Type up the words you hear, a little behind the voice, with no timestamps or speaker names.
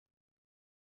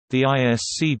The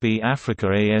ISCB Africa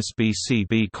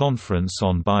ASBCB Conference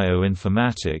on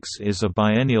Bioinformatics is a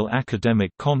biennial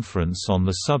academic conference on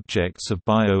the subjects of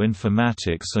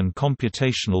bioinformatics and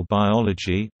computational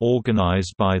biology,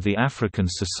 organized by the African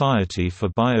Society for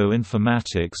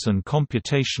Bioinformatics and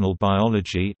Computational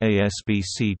Biology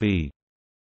 (ASBCB).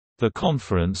 The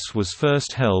conference was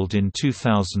first held in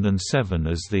 2007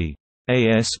 as the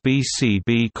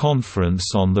ASBCB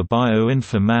Conference on the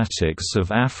Bioinformatics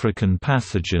of African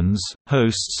Pathogens,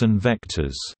 Hosts and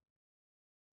Vectors.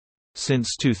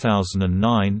 Since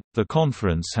 2009, the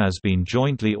conference has been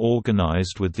jointly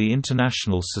organized with the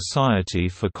International Society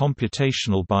for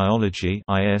Computational Biology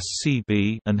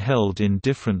 (ISCB) and held in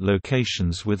different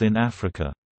locations within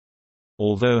Africa.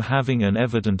 Although having an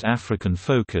evident African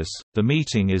focus, the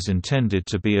meeting is intended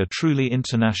to be a truly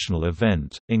international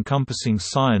event, encompassing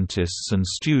scientists and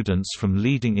students from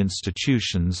leading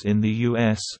institutions in the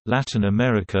US, Latin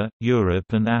America, Europe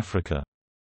and Africa.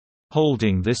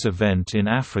 Holding this event in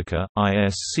Africa,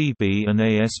 ISCB and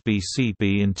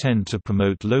ASBCB intend to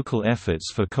promote local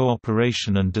efforts for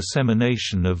cooperation and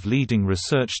dissemination of leading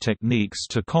research techniques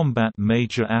to combat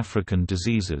major African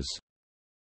diseases.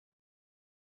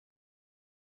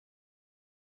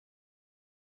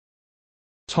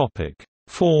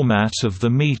 Format of the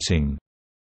meeting.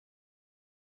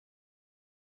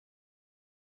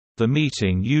 The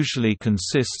meeting usually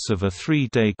consists of a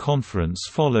 3-day conference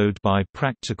followed by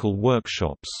practical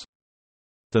workshops.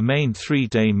 The main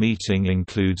 3-day meeting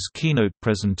includes keynote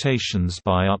presentations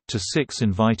by up to 6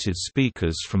 invited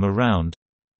speakers from around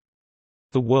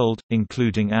the world,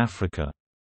 including Africa.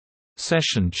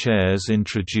 Session chairs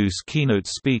introduce keynote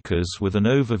speakers with an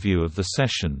overview of the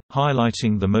session,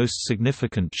 highlighting the most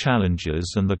significant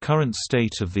challenges and the current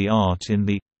state of the art in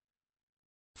the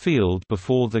field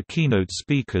before the keynote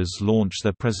speakers launch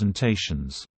their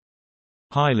presentations.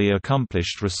 Highly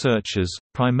accomplished researchers,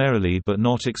 primarily but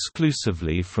not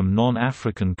exclusively from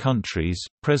non-African countries,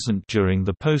 present during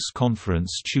the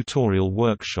post-conference tutorial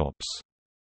workshops.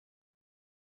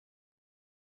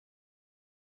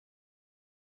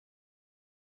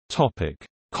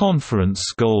 Conference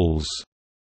goals.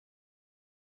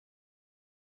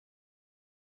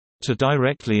 To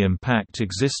directly impact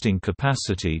existing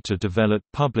capacity to develop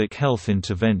public health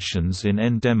interventions in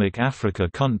endemic Africa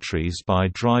countries by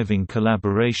driving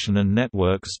collaboration and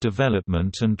networks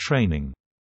development and training.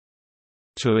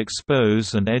 To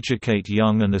expose and educate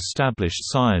young and established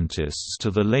scientists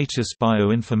to the latest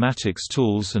bioinformatics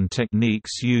tools and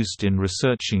techniques used in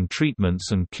researching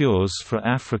treatments and cures for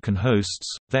African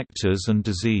hosts, vectors and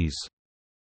disease.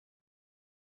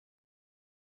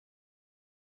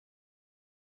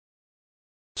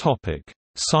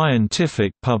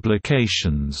 Scientific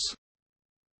publications.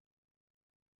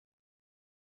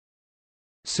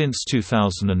 Since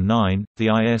 2009, the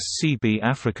ISCB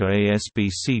Africa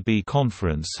ASBCB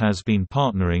Conference has been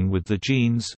partnering with the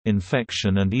Genes,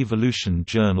 Infection and Evolution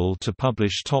Journal to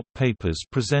publish top papers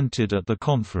presented at the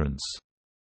conference.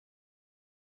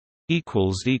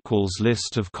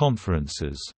 List of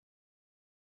conferences.